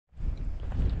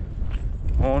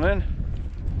Morning,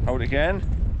 out again,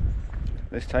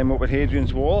 this time up at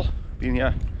Hadrian's Wall. Been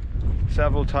here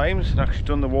several times and actually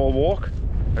done the wall walk,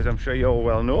 as I'm sure you all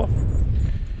well know.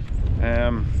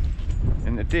 And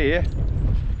today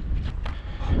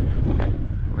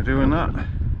we're doing that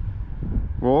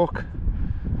walk,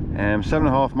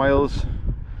 7.5 miles,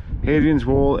 Hadrian's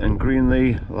Wall and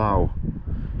Greenlee Lough,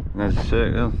 and there's a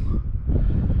circle.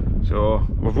 So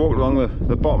we've walked along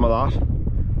the bottom of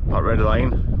that red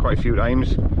line quite a few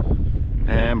times,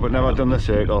 but never done the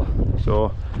circle,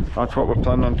 so that's what we're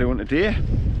planning on doing today.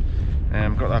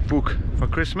 Got that book for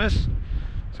Christmas,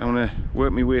 so I'm going to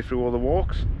work my way through all the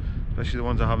walks, especially the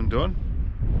ones I haven't done.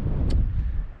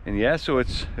 And yeah, so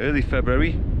it's early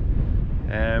February,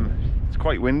 it's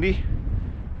quite windy,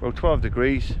 about 12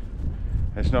 degrees.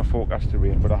 It's not forecast to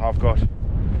rain, but I have got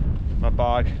my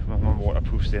bag, my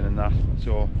waterproof thing and that.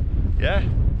 So yeah,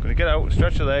 gonna get out,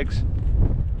 stretch the legs,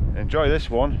 enjoy this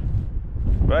one.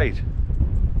 Right,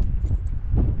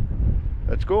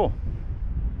 let's go.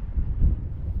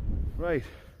 Right,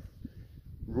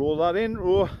 roll that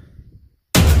intro.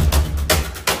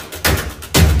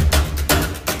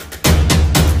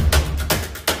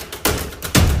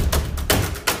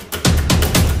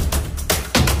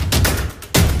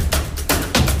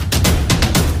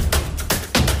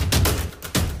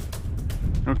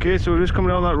 Okay, so we're just coming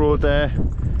down that road there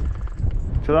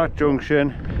to that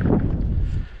junction,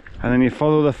 and then you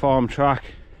follow the farm track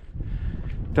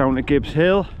down to Gibbs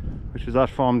Hill, which is that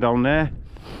farm down there,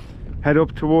 head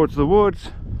up towards the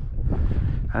woods,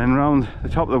 and then round the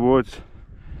top of the woods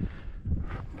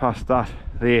past that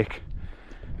lake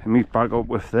and meet back up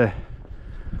with the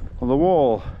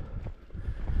wall.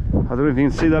 I don't know if you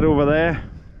can see that over there,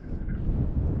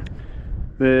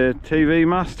 the TV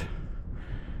mast.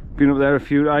 Been up there a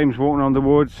few times walking around the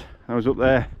woods. I was up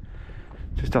there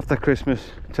just after Christmas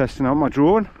testing out my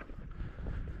drone.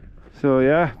 So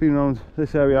yeah, been around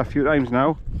this area a few times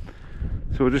now.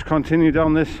 So we'll just continue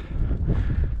down this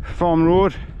farm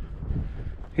road,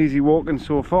 easy walking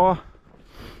so far,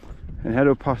 and head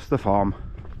up past the farm.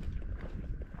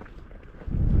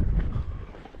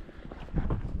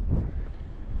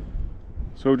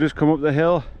 So we'll just come up the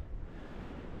hill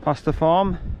past the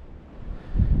farm.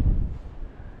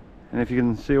 And if you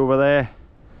can see over there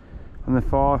on the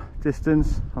far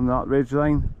distance on that ridge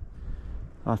line,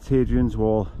 that's Hadrian's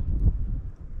Wall,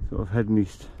 sort of heading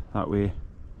east that way.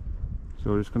 So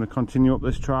we're just going to continue up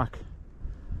this track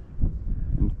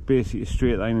and basically a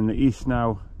straight line in the east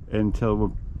now until we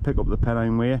pick up the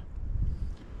Pennine way,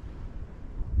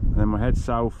 and then we'll head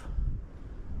south,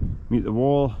 meet the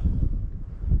wall,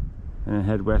 and then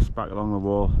head west back along the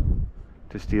wall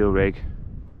to Steel Rigg.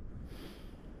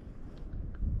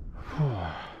 So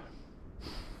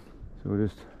we're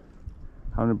just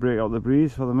having to break out the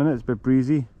breeze for the minute. It's a bit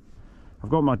breezy.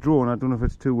 I've got my drone. I don't know if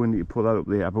it's too windy to pull that up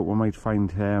there, but we might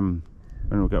find when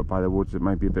we get up by the woods it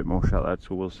might be a bit more sheltered,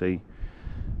 so we'll see.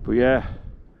 But yeah,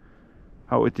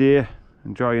 out today,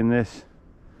 enjoying this,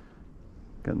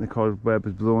 getting the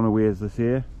cobwebs blown away, as they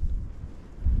say.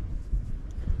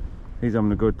 He's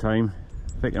having a good time,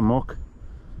 thick and muck,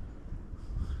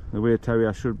 the way a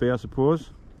terrier should be, I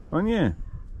suppose. Aren't you?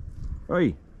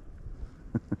 Oi!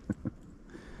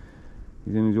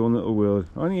 He's in his own little world,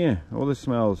 aren't you? All the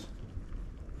smells.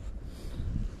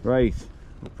 Right,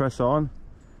 we'll press on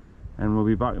and we'll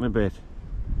be back in a bit.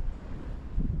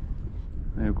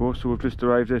 There we go, so we've just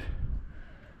arrived at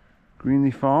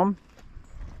Greenlee Farm.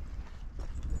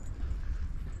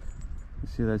 You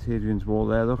see there's Hadrian's Wall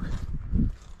there, look,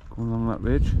 going along that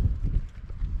ridge.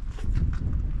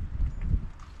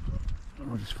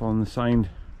 We're just following the sign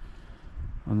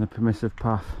on the permissive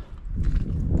path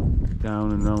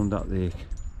down and round that lake.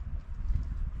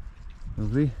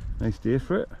 Lovely, nice day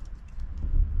for it.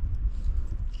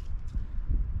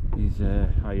 He's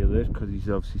high alert because he's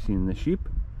obviously seen the sheep.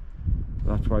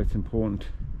 That's why it's important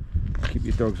to keep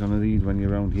your dogs on a lead when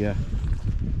you're around here.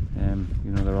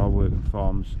 You know, there are working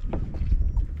farms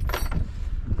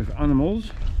with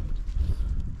animals,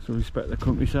 so respect the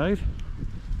countryside.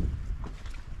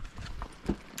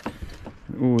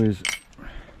 And always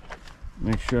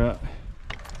make sure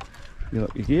you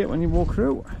lock your gate when you walk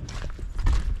through.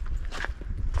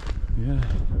 Yeah,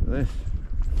 look at this.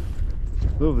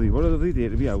 Lovely, what a lovely day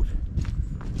to be out.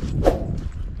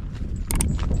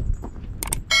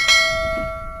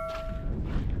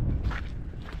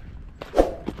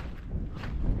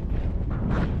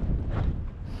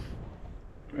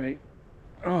 Right,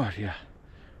 oh yeah,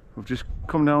 we've just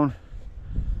come down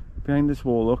behind this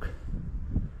wall, look,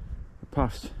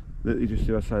 past literally just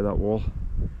the other side of that wall,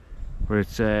 where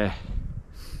it's the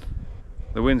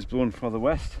wind's blowing from the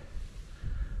west,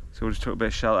 So we just took a bit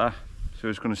of shelter. So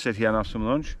we're just going to sit here and have some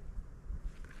lunch.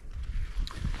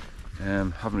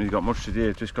 Haven't really got much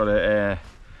today. Just got a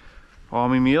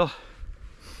army meal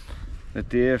that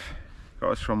Dave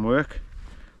got us from work.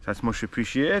 So that's much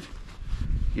appreciated.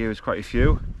 Gave us quite a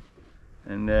few,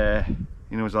 and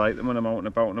he knows I like them when I'm out and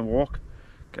about on a walk.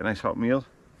 Get a nice hot meal.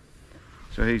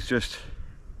 So he's just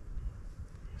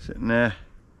sitting there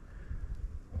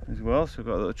as well. So I've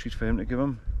got a little treat for him to give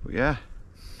him. But yeah,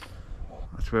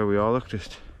 that's where we are. Look,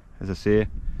 just as I say,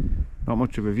 not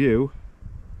much of a view,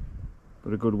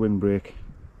 but a good windbreak.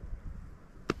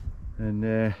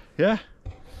 And yeah,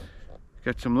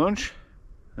 get some lunch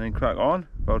and then crack on.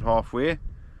 About halfway.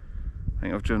 I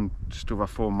think I've done just over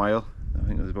 4 miles. I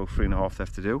think there's about 3.5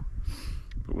 left to do,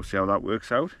 but we'll see how that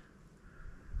works out.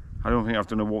 I don't think I've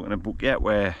done a walk in a book yet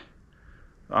where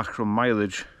the actual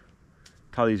mileage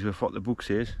tallies with what the book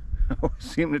says. I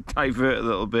seem to divert a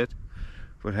little bit,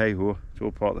 but hey ho, it's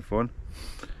all part of the fun.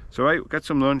 So right, get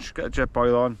some lunch, get a jet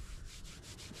boil on,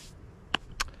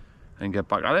 and get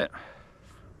back at it.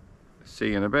 See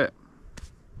you in a bit.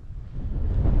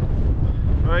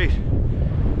 Right,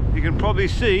 you can probably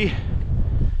see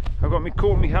I've got my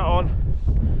coat and my hat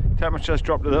on. Temperature's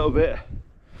dropped a little bit.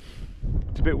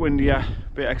 It's a bit windier,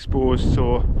 a bit exposed,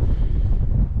 so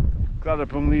glad I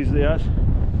brought these layers.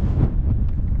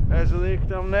 There's a lake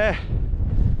down there,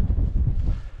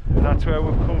 and that's where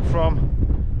we've come from.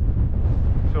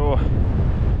 So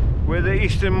we're the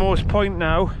easternmost point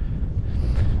now,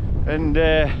 and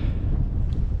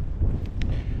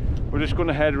we're just going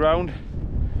to head round,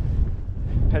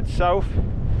 head south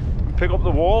and pick up the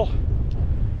wall.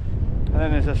 And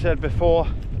then, as I said before,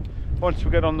 once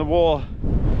we get on the wall,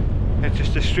 it's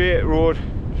just a straight road,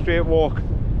 straight walk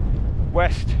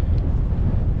west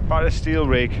back to Steel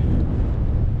Rigg.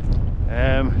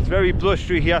 It's very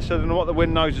blustery here, so I don't know what the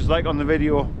wind noise is like on the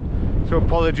video, so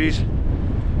apologies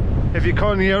if you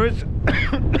can't hear it.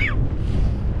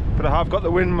 But I have got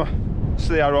the wind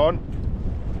slayer on,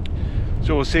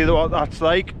 so we'll see what that's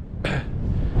like.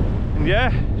 And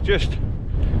yeah, just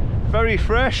very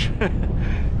fresh.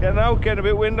 Getting out, getting a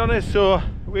bit of wind on it, so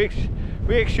wakes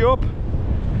you up.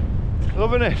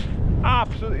 Loving it,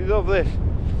 absolutely love this.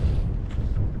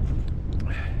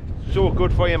 So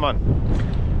good for you, man.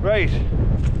 Right,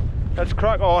 let's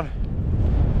crack on.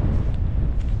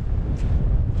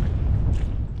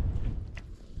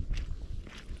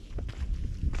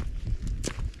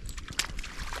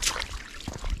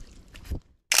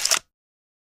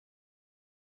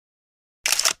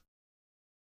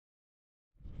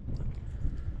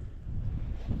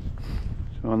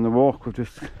 So on the walk we've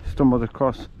just stumbled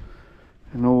across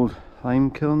an old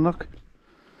lime kiln nook.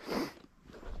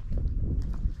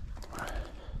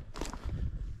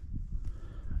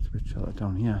 It's a bit sheltered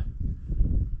down here.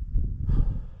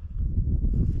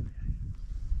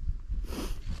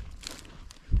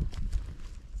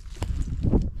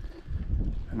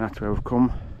 And that's where we've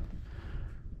come.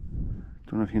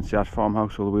 Don't know if you can see that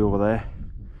farmhouse all the way over there.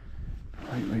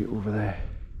 Right over there.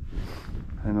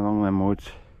 And along them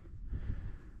woods.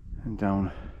 And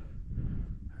down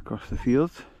across the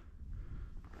fields,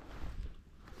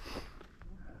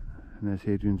 and there's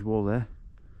Hadrian's wall there.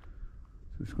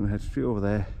 So just going to head straight over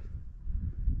there,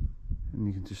 and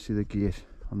you can just see the gate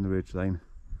on the ridge line,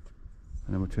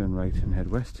 and then we'll turn right and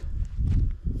head west.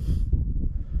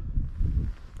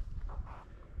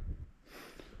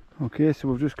 Okay, so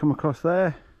we've just come across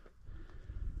there,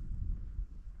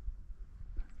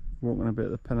 walking a bit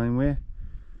of the Pennine way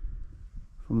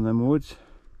from them woods.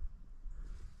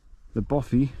 The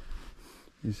bothy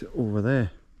is over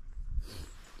there,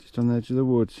 just on the edge of the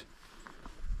woods.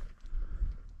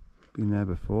 Been there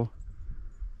before,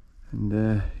 and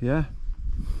yeah,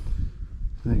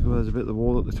 there you go. There's a bit of the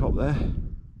wall at the top there.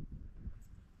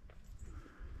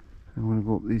 I'm going to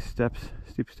go up these steps,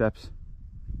 steep steps,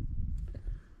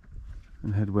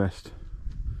 and head west.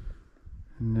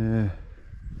 And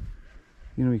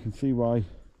you know, you can see why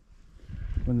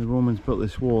when the Romans built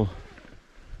this wall,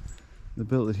 they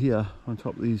built it here on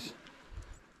top of these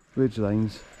ridge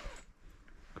lines,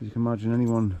 because you can imagine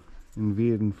anyone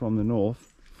invading from the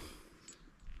north,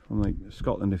 from like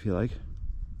Scotland if you like,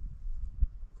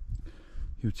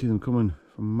 you would see them coming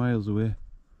from miles away.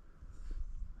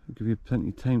 It'll give you plenty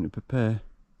of time to prepare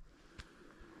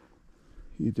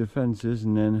your defences,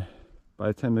 and then by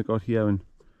the time they got here and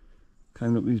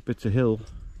climbed up these bits of hill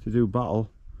to do battle,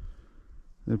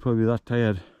 they'd probably be that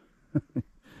tired.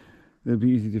 They'll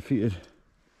be easily defeated.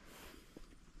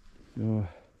 So,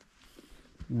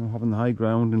 you know, having the high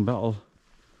ground in battle,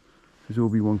 as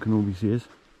Obi-Wan Kenobi says,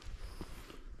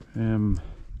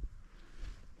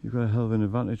 you've got a hell of an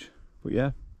advantage. But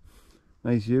yeah,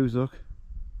 Nice views, look.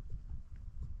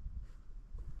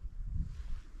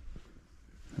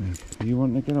 Right, are you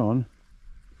wanting to get on?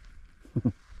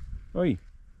 Oi!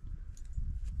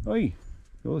 Oi!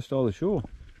 You're the star of the show.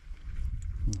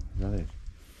 Is that it?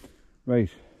 Right.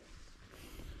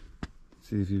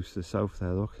 See the views to the south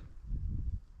there, look.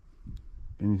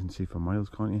 And you can see for miles,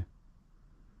 can't you?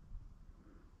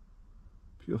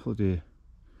 Beautiful day.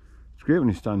 It's great when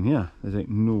you stand here, there's like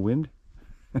no wind.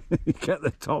 You get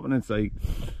the top and it's like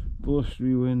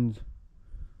blustery winds.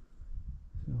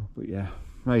 So, but yeah,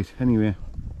 right, anyway,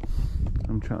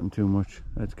 I'm chatting too much.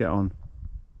 Let's get on.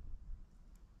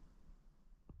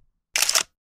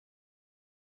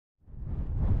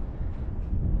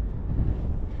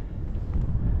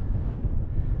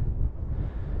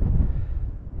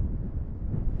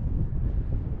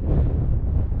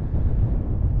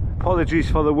 Apologies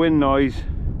for the wind noise,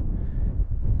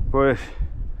 but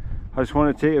I just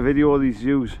want to take a video of these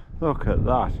views. Look at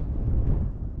that.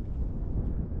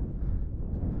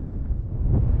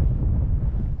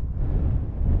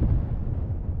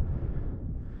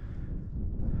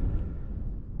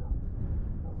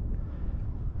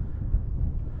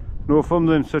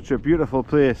 Northumberland's such a beautiful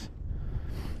place.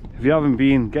 If you haven't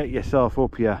been, get yourself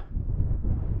up here.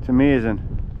 It's amazing.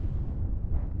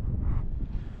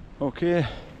 Okay,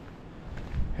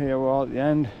 here we are at the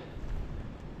end.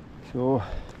 So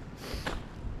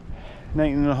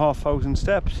 19,500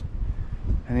 steps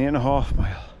and 8.5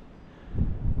 mile.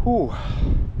 Whew,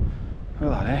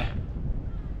 look at that, eh?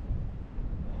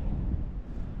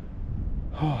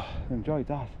 Oh, enjoyed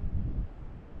that.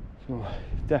 So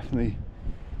definitely,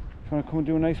 if you want to come and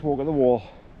do a nice walk at the wall,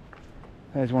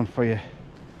 there's one for you.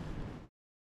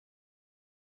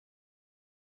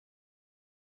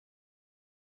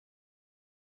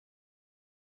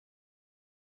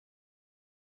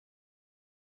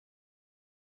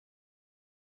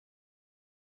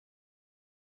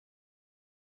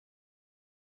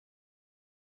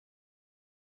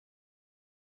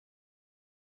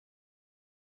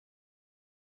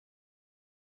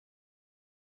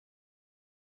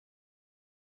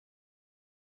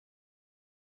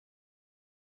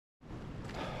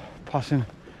 Passing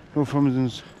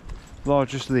Northumberland's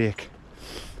largest lake.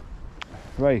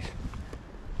 Right,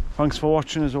 thanks for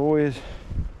watching as always,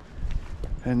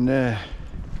 and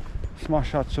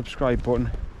smash that subscribe button,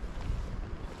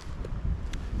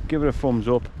 give it a thumbs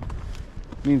up,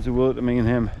 it means the world to me and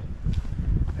him,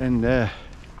 and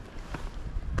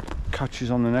catch us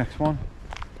on the next one.